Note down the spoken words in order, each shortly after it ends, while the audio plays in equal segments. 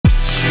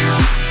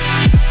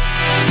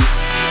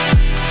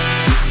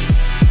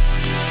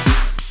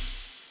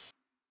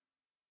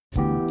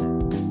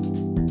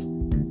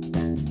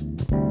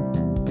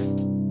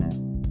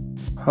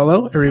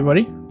Hello,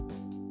 everybody.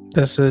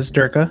 This is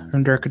Durka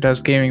from Durka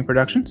Does Gaming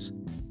Productions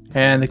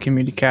and the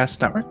Community Cast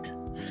Network.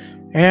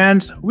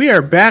 And we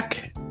are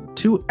back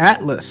to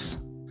Atlas.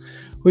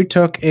 We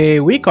took a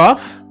week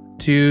off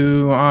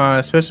to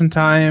spend some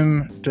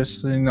time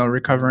just,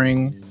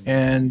 recovering.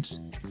 And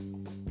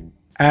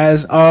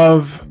as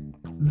of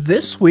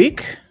this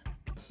week,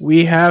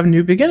 we have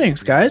new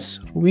beginnings,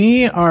 guys.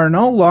 We are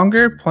no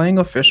longer playing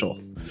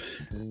official.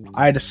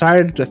 I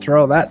decided to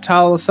throw that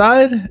towel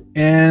aside,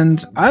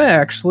 and I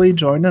actually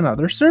joined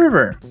another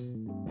server.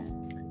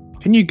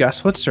 Can you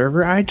guess what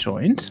server I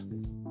joined?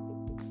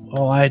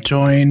 Well, I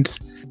joined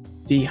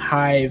the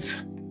Hive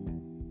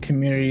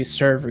community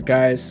server,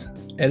 guys.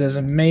 It is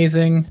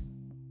amazing.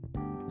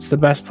 It's the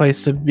best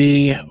place to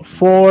be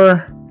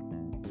for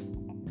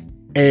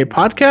a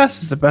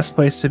podcast. It's the best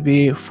place to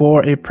be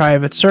for a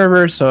private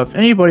server. So if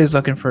anybody's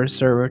looking for a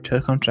server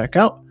to come check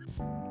out,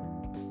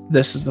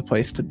 this is the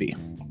place to be.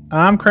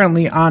 I'm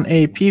currently on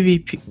a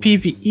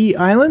PvE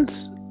island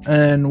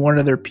in one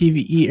of their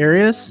PvE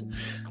areas.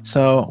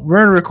 So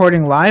we're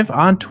recording live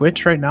on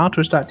Twitch right now,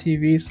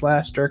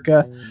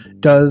 twitch.tv/Durka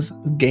Does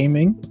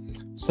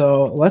Gaming.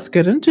 So let's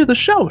get into the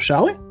show,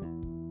 shall we?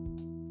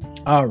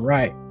 All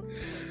right.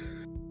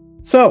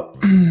 So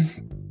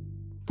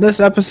this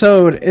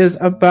episode is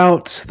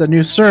about the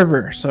new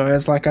server. So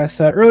as like I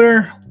said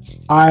earlier,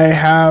 I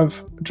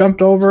have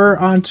jumped over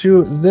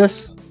onto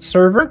this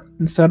server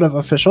instead of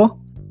official.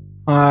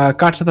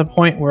 Got to the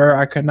point where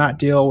I could not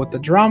deal with the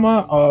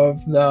drama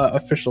of the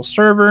official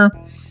server,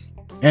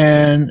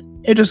 and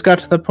it just got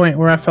to the point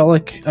where I felt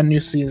like a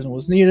new season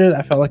was needed.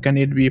 I felt like I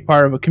needed to be a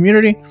part of a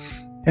community,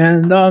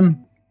 and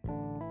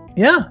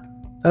yeah,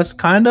 that's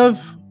kind of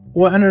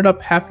what ended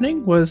up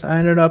happening. Was I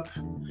ended up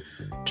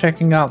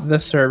checking out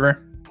this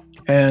server,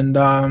 and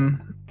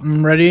I'm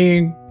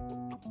pretty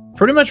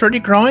much ready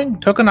growing.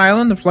 Took an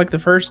island of like the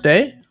first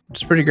day,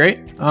 which is pretty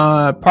great.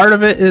 Part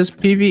of it is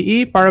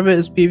PvE, part of it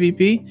is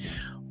PvP.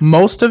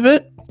 Most of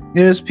it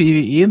is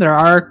PvE.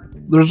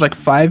 There's like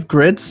 5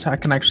 grids. I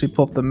can actually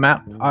pull up the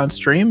map on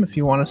stream if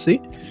you want to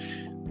see.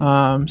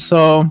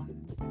 So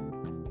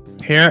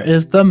here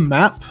is the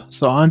map.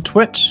 So on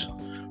Twitch,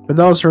 for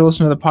those who are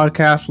listening to the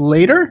podcast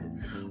later,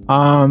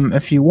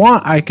 if you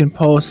want, I can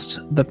post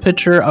the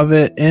picture of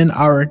it in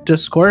our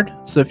Discord.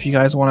 So if you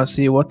guys want to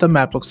see what the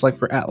map looks like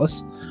for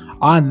Atlas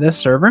on this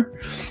server.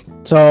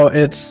 So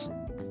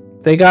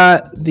they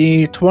got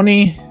the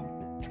 20,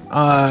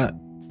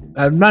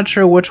 I'm not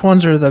sure which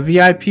ones are the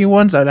VIP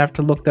ones. I'd have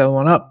to look that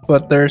one up,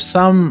 but there's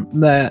some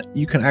that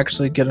you can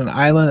actually get an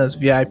island as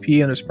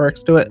VIP and there's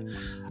perks to it.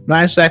 I'm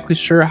not exactly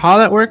sure how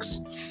that works,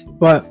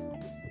 but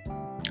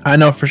I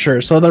know for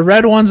sure. So the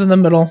red ones in the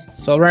middle,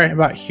 so right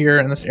about here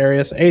in this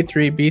area, so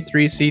A3,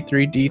 B3,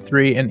 C3,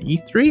 D3, and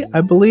E3,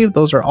 I believe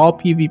those are all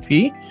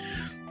PvP.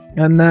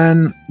 And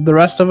then the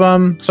rest of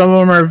them, some of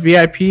them are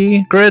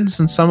VIP grids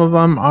and some of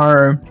them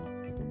are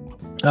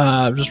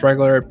just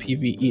regular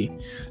PvE.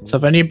 So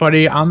if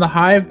anybody on the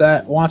Hive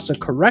that wants to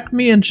correct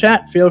me in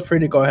chat, feel free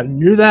to go ahead and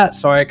do that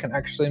so I can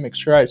actually make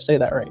sure I say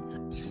that right.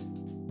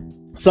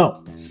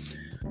 So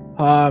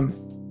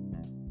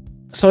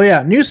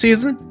yeah, new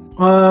season.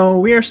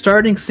 We are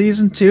starting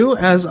season 2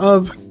 as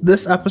of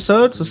this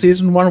episode. So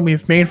season 1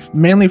 we've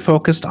mainly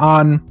focused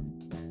on,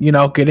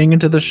 getting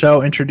into the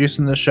show,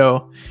 introducing the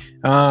show.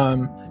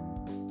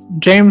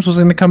 James was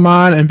going to come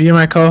on and be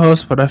my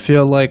co-host, but I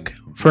feel like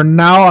for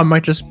now I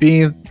might just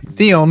be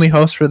the only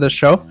host for this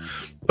show.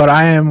 But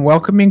I am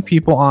welcoming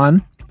people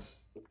on,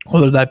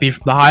 whether that be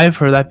from the Hive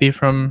or that be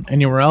from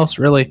anywhere else,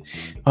 really,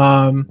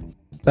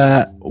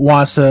 that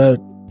wants to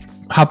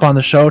hop on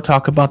the show,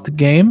 talk about the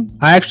game.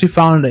 I actually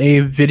found a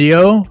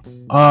video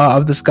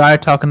of this guy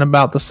talking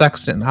about the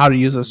sextant, how to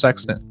use a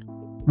sextant.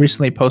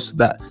 Recently posted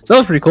that, so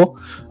that was pretty cool.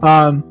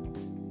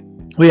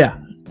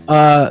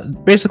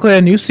 Basically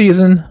a new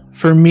season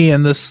for me for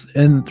this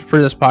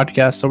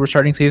podcast. So we're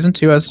starting season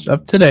 2 as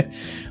of today,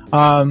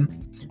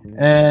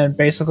 and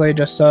basically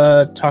just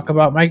talk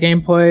about my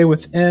gameplay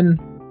within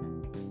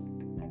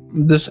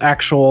this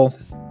actual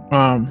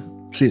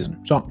season.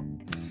 So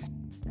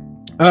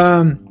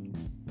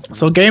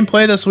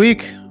gameplay this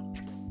week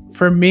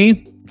for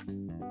me,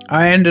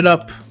 I ended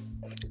up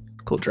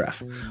joining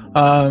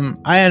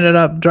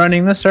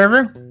the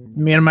server,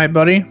 me and my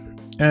buddy,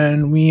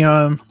 and we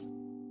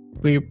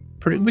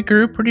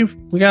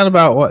got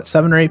about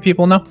 7 or 8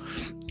 people now,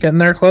 getting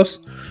there close.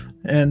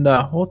 And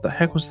what the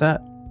heck was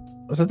that?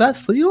 Was it that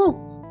Steel?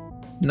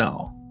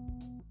 No.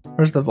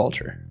 Where's the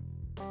vulture?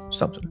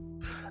 Something.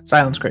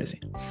 Silence crazy.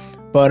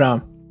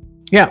 But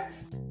yeah.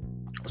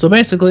 So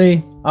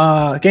basically,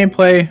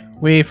 gameplay,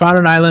 we found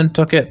an island,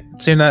 took it,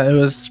 seemed that it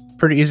was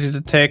pretty easy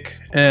to take,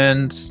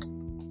 and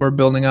we're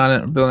building on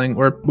it.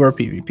 We're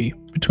PvP.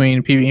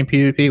 Between PvE and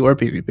PvP, we're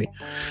PvP.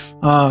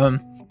 I'm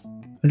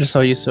just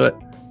so used to it.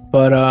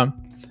 But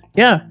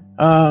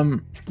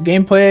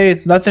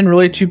gameplay, nothing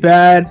really too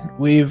bad.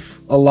 We've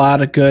a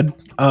lot of good.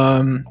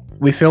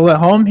 We feel at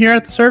home here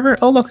at the server.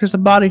 Oh look, there's a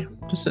body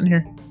just sitting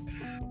here.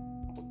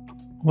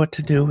 What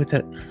to do with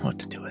it?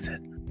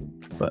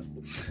 But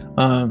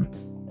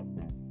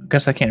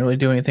guess I can't really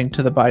do anything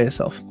to the body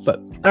itself. But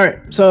all right,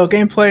 so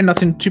gameplay,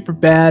 nothing super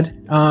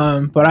bad.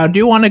 But I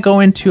do want to go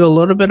into a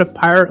little bit of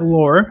pirate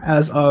lore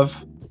as of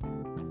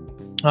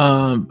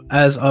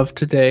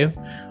today,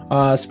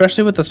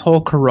 especially with this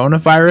whole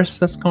coronavirus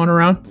that's going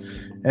around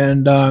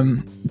and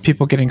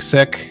people getting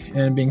sick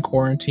and being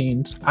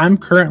quarantined. I'm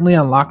currently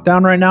on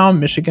lockdown right now.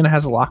 Michigan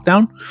has a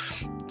lockdown,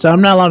 so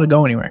I'm not allowed to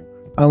go anywhere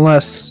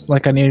unless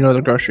like I need to go to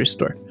the grocery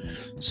store.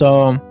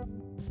 So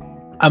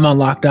I'm on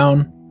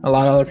lockdown. A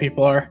lot of other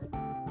people are.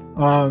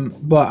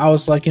 But I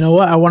was like, you know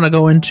what? I want to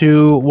go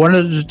into one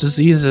of the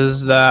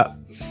diseases that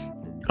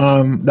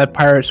that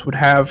pirates would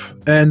have,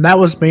 and that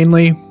was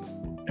mainly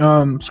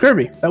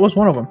scurvy. That was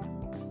one of them.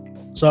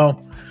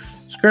 So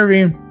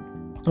scurvy.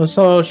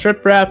 So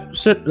ship rats,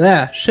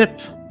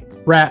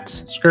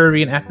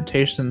 scurvy, and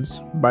amputations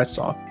by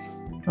Saul.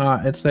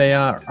 It's a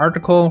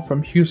article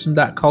from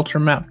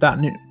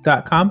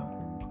Houston.culturemap.com.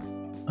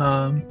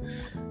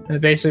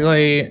 And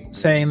basically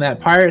saying that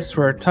pirates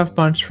were a tough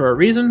bunch for a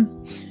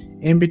reason.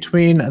 In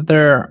between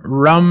their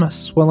rum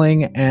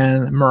swilling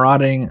and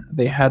marauding,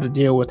 they had to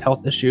deal with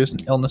health issues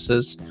and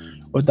illnesses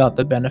without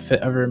the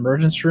benefit of an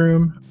emergency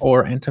room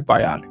or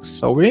antibiotics.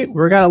 So we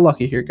got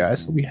lucky here,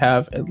 guys. We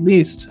have at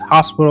least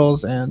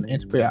hospitals and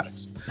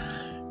antibiotics.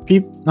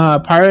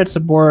 Pirates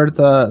aboard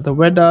the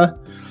Wedda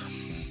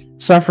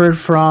suffered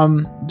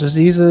from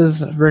diseases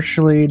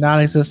virtually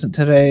non-existent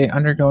today,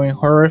 undergoing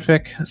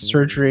horrific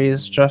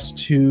surgeries just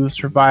to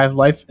survive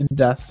life and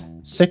death.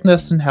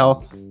 Sickness and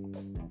health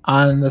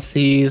on the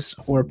seas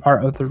were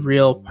part of the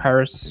real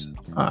pirates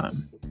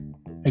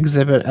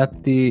exhibit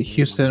at the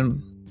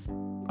Houston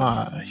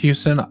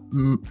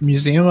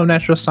Museum of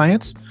Natural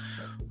Science.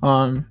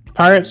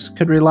 Pirates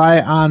couldn't rely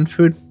on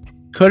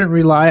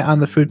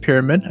the food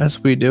pyramid as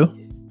we do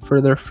for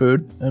their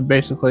food, and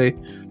basically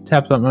to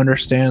help them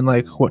understand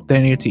like what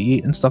they need to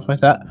eat and stuff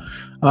like that.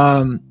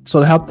 So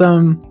to help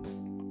them,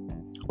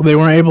 they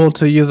weren't able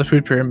to use the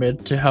food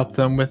pyramid to help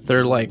them with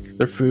their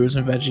foods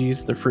and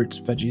veggies, their fruits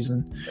and veggies,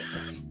 and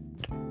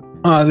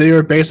they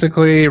were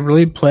basically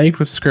really plagued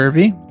with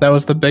scurvy. That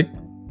was the big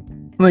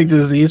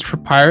disease for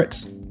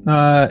pirates.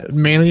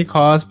 Mainly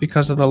caused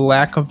because of the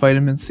lack of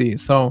vitamin C.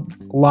 So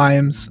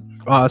limes,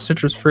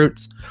 citrus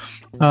fruits,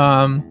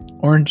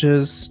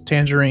 oranges,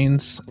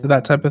 tangerines,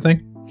 that type of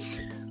thing.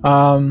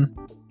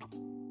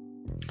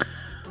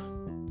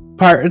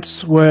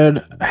 Pirates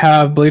would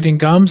have bleeding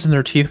gums and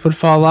their teeth would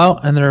fall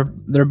out and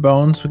their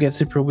bones would get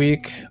super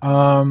weak.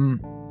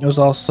 It was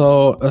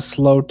also a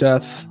slow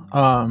death,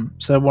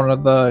 said one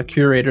of the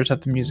curators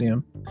at the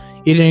museum.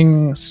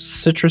 Eating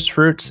citrus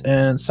fruits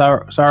and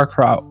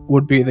sauerkraut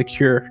would be the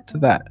cure to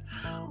that,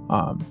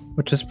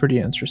 which is pretty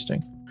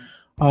interesting.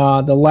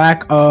 The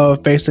lack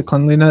of basic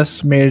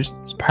cleanliness made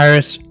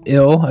pirates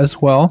ill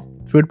as well.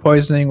 Food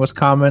poisoning was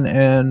common,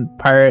 and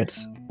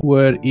pirates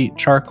would eat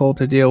charcoal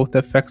to deal with the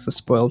effects of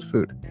spoiled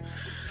food.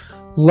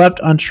 Left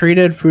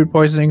untreated, food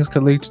poisonings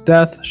could lead to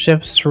death.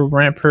 Ships were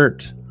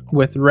rampant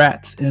with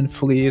rats and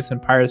fleas,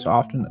 and pirates were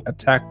often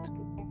attacked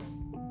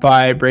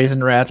by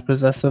brazen rats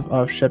possessive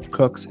of ship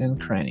cooks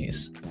and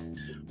crannies.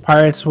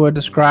 Pirates would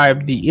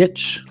describe the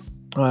itch,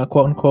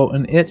 quote unquote,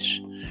 an itch,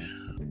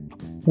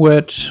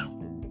 which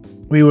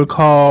we would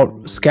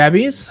call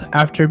scabies,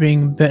 after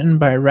being bitten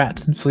by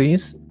rats and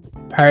fleas.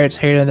 Pirates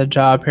hated the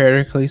job,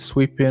 periodically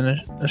sweeping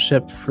a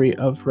ship free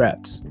of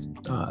rats,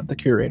 the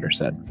curator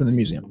said from the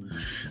museum.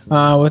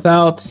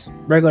 Without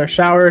regular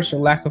showers or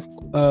lack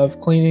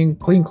of clean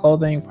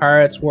clothing,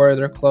 pirates wore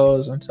their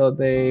clothes until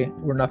they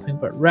were nothing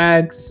but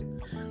rags.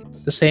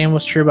 The same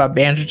was true about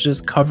bandages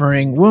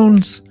covering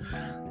wounds.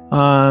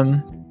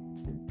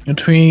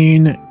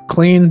 Between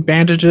clean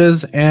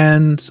bandages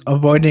and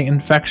avoiding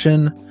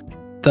infection,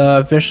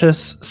 the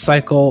vicious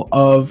cycle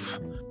of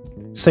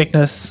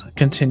sickness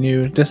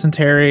continued.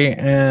 Dysentery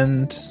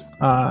and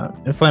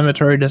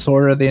inflammatory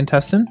disorder of the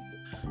intestine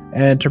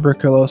and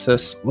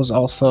tuberculosis was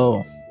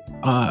also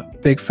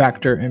big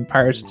factor in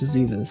pirates'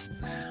 diseases.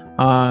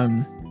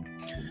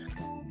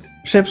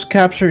 Ships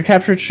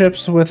captured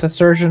ships with a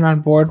surgeon on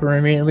board were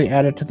immediately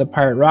added to the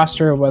pirate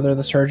roster, whether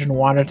the surgeon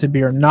wanted to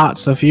be or not.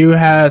 So if you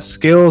had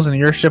skills and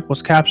your ship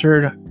was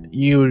captured,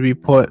 you would be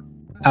put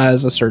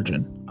as a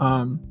surgeon.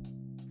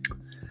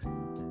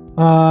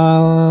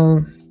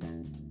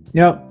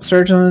 Yep,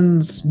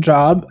 surgeon's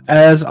job,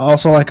 as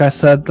also, like I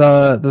said,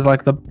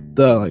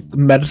 the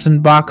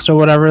medicine box or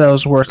whatever that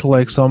was worth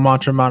like so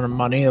much amount of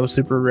money. It was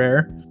super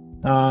rare.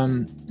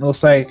 It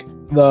looks like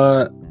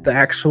the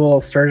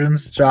actual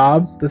surgeon's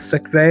job, the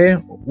sick bay,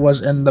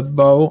 was in the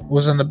bow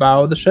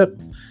of the ship.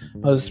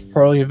 It was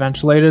poorly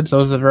ventilated, so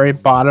it was the very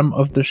bottom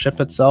of the ship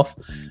itself.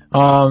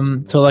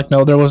 So like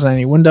no, there wasn't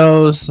any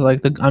windows.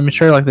 I'm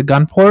sure like the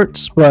gun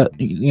ports, but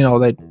you know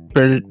they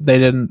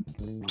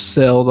didn't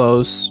seal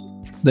those.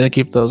 They didn't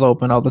keep those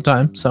open all the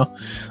time. So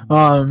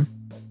it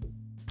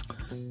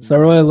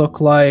really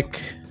looked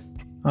like.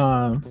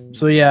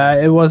 So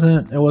yeah, it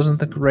wasn't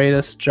the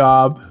greatest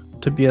job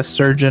to be a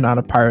surgeon on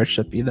a pirate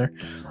ship either.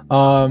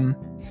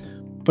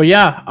 But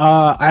yeah,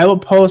 I will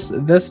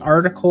post this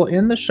article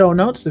in the show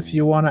notes if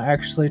you want to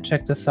actually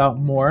check this out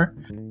more.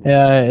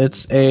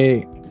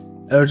 It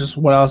was just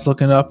what I was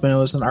looking up, and it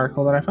was an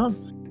article that I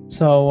found.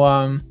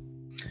 So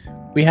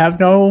we have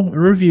no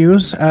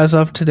reviews as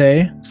of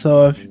today.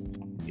 So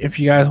if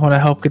you guys want to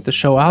help get the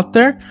show out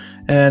there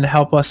and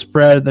help us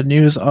spread the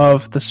news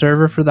of the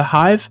server for the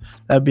Hive,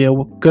 that'd be a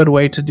good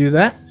way to do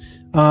that.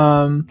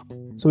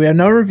 So we have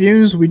no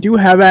reviews. We do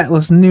have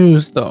Atlas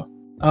news though.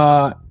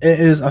 It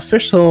is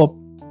official.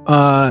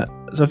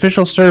 It's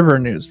official server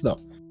news though.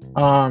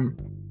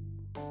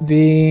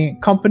 The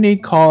company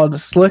called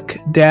Slick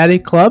Daddy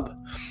Club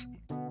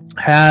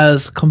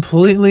has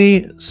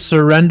completely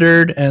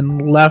surrendered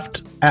and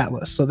left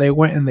Atlas. So they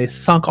went and they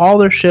sunk all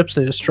their ships.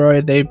 They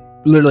destroyed. They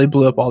literally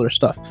blew up all their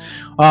stuff.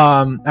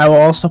 I will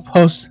also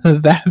post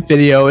that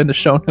video in the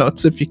show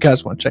notes if you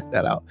guys want to check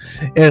that out.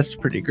 It's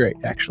pretty great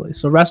actually.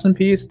 So rest in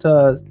peace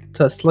to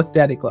Slick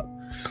Daddy Club.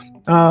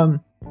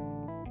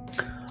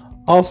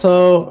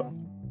 Also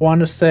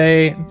want to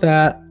say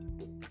that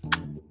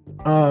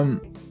I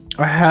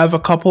have a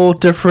couple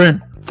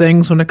different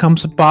things when it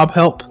comes to Bob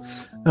Help.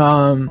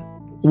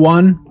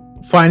 One,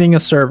 finding a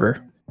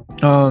server.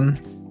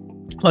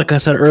 Like I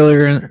said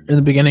earlier in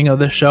the beginning of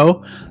the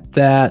show,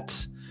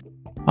 that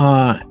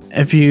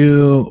if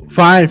you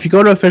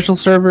go to official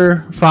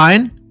server,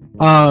 fine.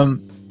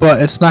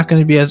 But it's not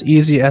going to be as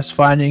easy as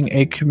finding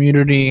a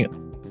community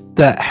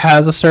that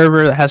has a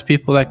server, that has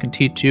people that can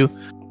teach you,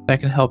 that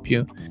can help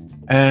you.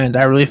 And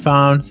I really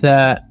found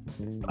that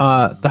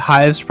the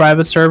Hive's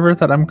private server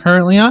that I'm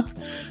currently on,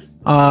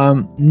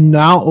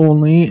 not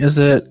only is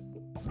it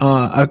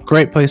a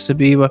great place to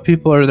be, but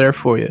people are there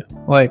for you.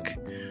 Like,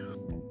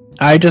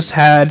 I just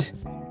had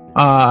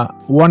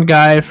one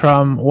guy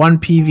from one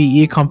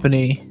PvE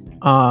company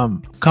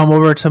come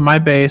over to my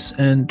base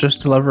and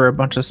just deliver a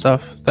bunch of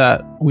stuff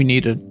that we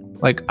needed,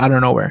 like out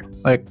of nowhere.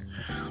 Like,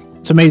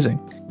 it's amazing.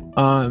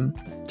 So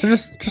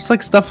just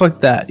like stuff like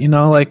that, you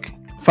know, like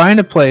find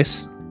a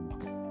place.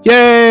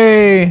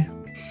 Yay!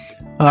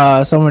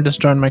 Someone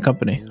just joined my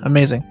company.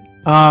 Amazing.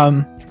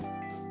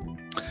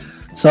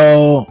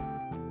 So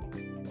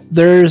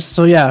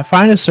yeah,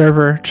 find a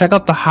server. Check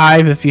out the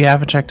Hive if you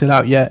haven't checked it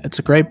out yet. It's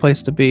a great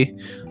place to be.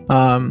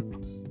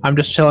 I'm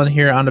just chilling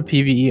here on a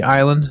PvE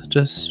island.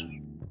 Just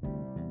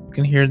you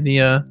can hear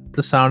the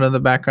sound in the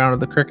background of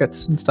the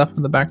crickets and stuff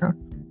in the background.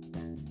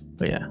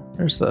 But yeah,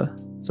 there's the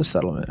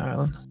settlement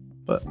island.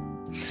 But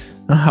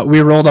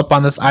we rolled up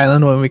on this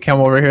island when we came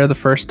over here the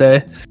first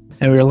day.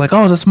 And we were like,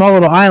 oh, it's a small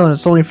little island.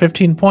 It's only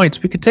 15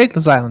 points. We could take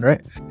this island,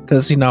 right?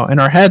 Because, you know, in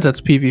our heads, it's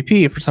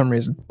PvP for some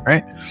reason,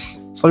 right?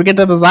 So we get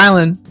to this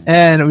island,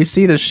 and we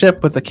see the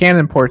ship with the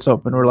cannon ports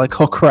open. We're like,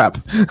 oh,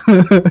 crap.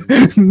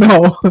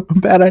 No,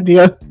 bad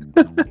idea.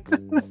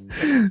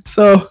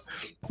 So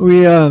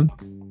we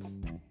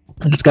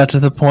just got to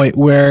the point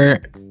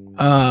where,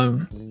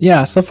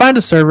 yeah, so find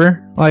a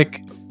server.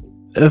 Like,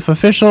 if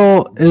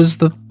official is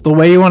the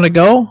way you want to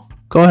go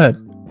ahead.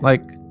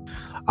 Like,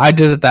 I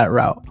did it that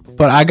route.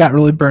 But I got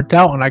really burnt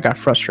out and I got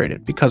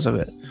frustrated because of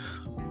it.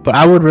 But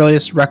I would really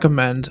just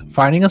recommend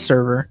finding a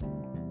server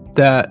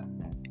that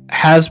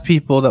has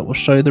people that will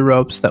show you the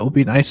ropes, that will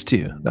be nice to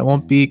you, that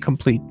won't be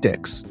complete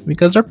dicks.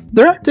 Because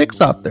there are dicks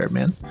out there,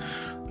 man.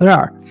 There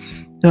are.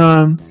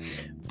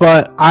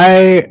 But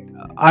I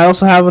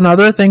also have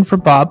another thing for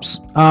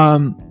Bob's.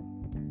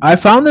 I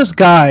found this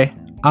guy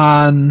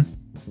on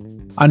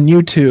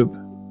YouTube,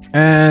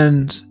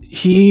 and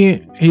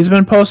he's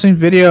been posting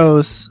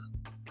videos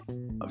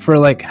for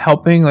like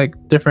helping like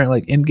different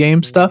like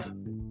in-game stuff,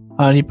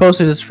 and he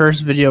posted his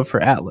first video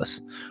for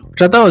Atlas,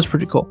 which I thought was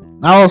pretty cool.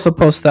 I'll also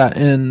post that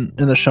in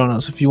the show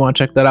notes if you want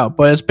to check that out.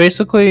 But it's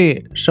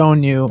basically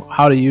showing you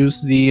how to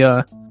use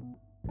the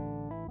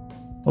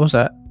what was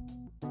that?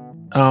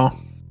 Oh,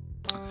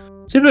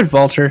 stupid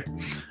vulture.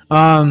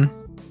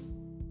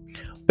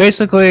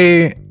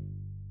 Basically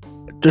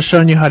just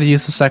showing you how to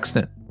use the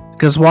sextant,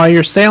 because while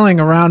you're sailing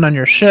around on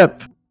your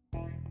ship,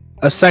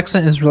 a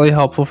sextant is really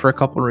helpful for a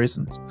couple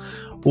reasons.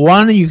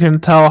 One, you can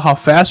tell how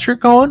fast you're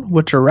going,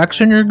 which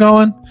direction you're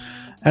going.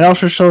 It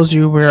also shows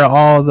you where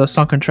all the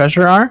sunken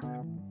treasure are,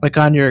 like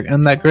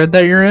in that grid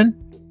that you're in.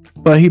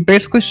 But he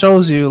basically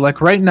shows you,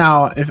 like right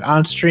now, if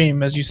on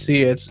stream, as you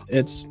see,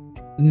 it's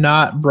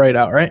not bright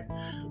out, right?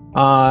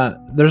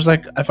 There's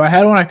like, if I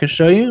had one, I could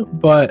show you,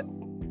 but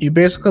you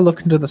basically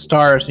look into the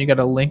stars and you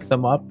got to link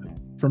them up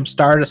from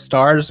star to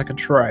star. There's like a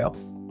trail,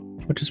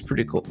 which is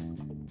pretty cool.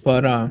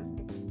 But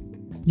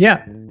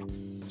yeah.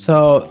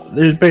 So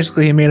there's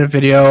basically, he made a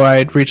video.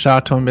 I'd reached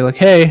out to him and be like,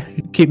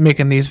 hey, keep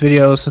making these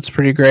videos. It's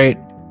pretty great.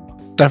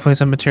 Definitely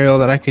some material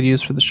that I could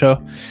use for the show.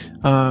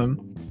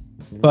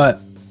 But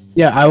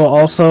yeah, I will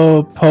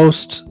also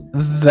post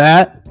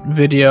that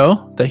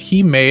video that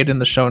he made in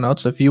the show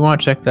notes. If you want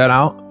to check that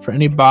out, for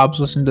any Bobs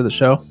listening to the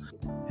show,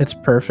 it's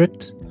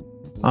perfect.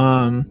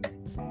 And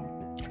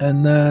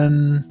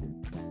then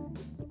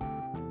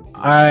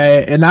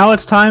now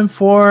it's time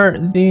for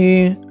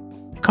the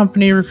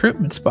company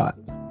recruitment spot.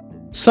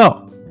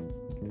 So,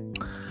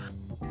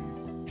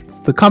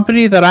 the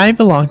company that I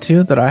belong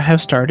to, that I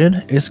have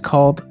started, is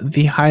called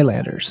the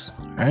Highlanders.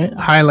 All right,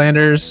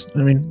 Highlanders. I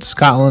mean,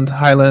 Scotland,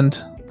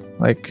 Highland,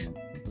 like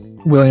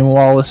William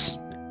Wallace,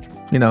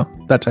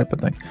 that type of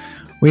thing.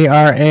 We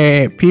are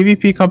a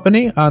PvP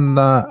company on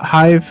the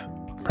Hive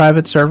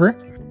private server.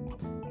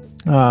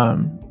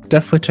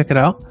 Definitely check it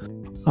out.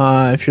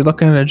 If you're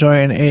looking to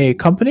join a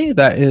company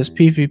that is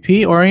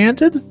PvP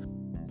oriented,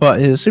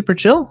 but is super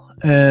chill,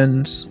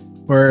 and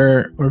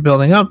we're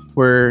building up,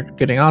 we're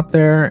getting out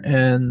there,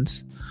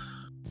 and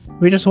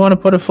we just want to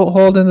put a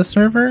foothold in the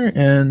server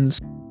and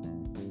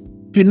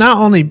not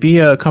only be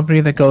a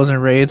company that goes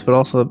and raids, but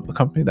also a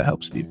company that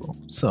helps people.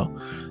 So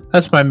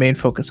that's my main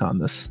focus on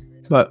this.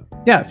 But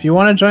yeah, if you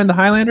want to join the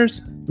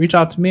Highlanders, reach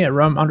out to me at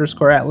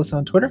rum_atlas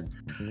on Twitter,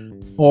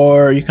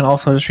 or you can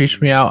also just reach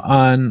me out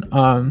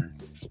on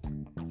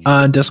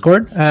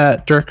Discord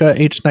at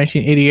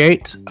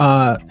DurkaH1988.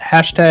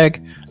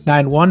 Hashtag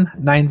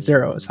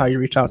 9190 is how you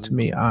reach out to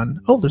me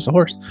on. Oh, there's a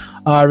horse.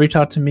 Reach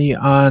out to me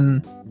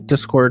on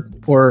Discord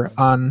or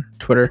on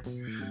Twitter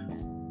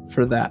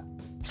for that.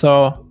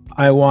 So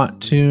I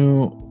want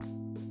to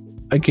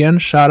again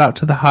shout out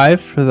to the Hive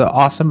for the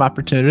awesome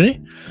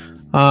opportunity.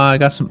 I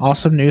got some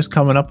awesome news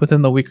coming up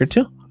within the week or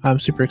two. I'm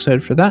super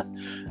excited for that.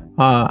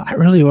 I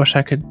really wish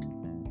I could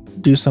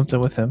do something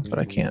with him, but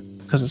I can't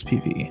because it's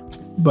PvE.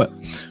 But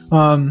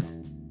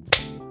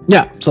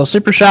yeah, so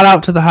super shout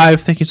out to the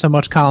Hive. Thank you so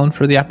much, Colin,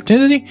 for the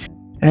opportunity.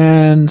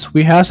 And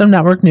we have some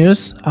network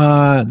news.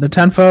 The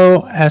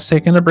Tenfo has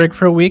taken a break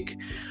for a week.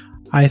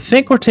 I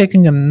think we're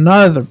taking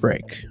another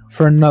break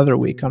for another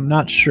week. I'm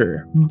not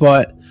sure,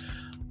 but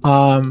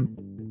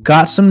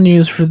got some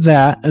news for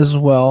that as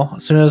well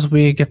as soon as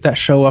we get that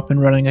show up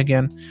and running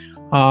again.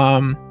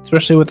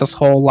 Especially with this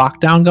whole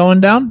lockdown going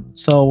down,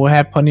 so we'll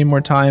have plenty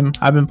more time.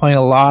 I've been playing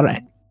a lot of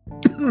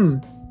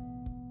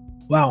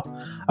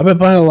I've been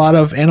playing a lot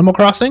of Animal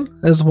Crossing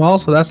as well,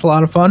 so that's a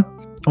lot of fun.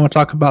 I want to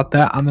talk about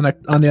that on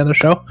the other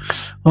show.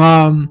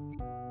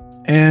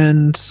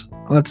 And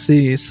let's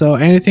see. So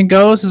Anything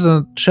Goes is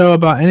a show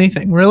about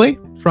anything, really,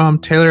 from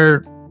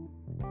Taylor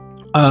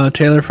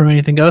from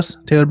Anything Goes,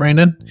 Taylor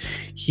Brandon.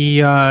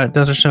 He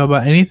does a show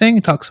about anything.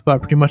 He talks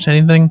about pretty much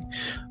anything.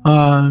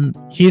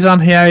 He's on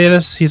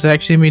hiatus. He's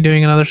actually going to be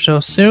doing another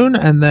show soon,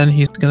 and then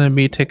he's going to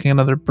be taking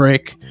another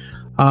break.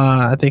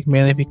 I think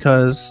mainly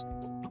because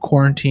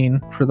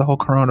quarantine for the whole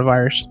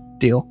coronavirus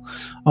deal.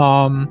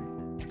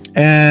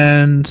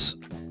 And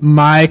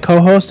my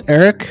co-host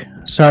Eric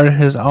started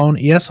his own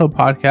ESO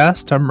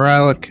podcast,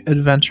 Umbrellic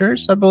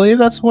Adventures. I believe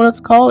that's what it's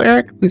called.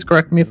 Eric, please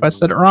correct me if I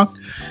said it wrong.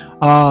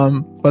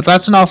 But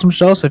that's an awesome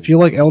show. So if you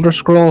like Elder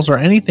Scrolls or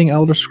anything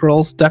Elder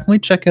Scrolls, definitely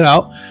check it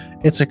out.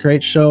 It's a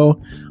great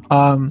show.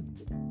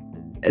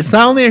 It's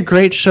not only a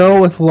great show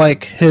with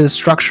like his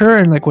structure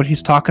and like what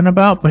he's talking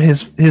about, but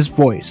his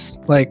voice.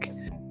 Like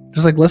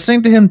just like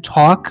listening to him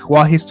talk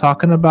while he's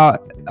talking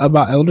about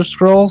Elder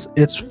Scrolls,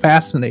 it's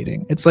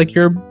fascinating. It's like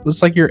you're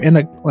in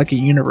a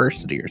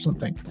university or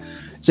something.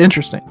 It's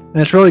interesting and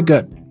it's really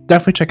good.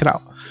 Definitely check it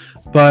out.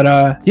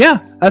 But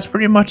yeah, that's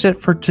pretty much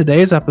it for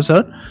today's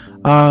episode.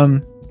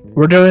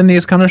 We're doing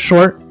these kind of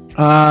short,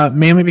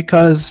 mainly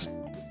because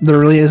there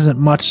really isn't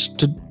much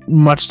to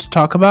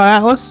talk about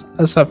Atlas,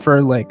 except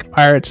for like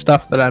pirate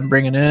stuff that I'm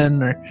bringing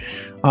in. Or,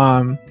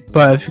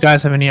 but if you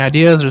guys have any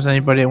ideas, there's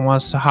anybody that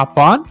wants to hop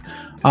on.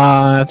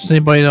 If there's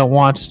anybody that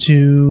wants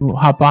to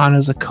hop on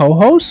as a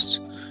co-host,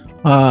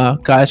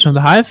 guys from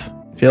the Hive,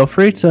 feel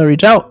free to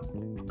reach out.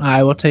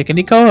 I will take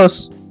any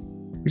co-hosts.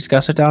 We just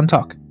gotta sit down and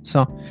talk.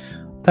 So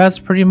that's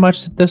pretty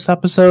much this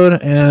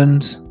episode,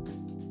 and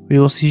we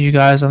will see you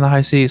guys on the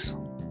high seas.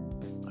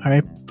 All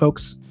right,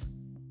 folks.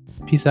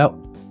 Peace out.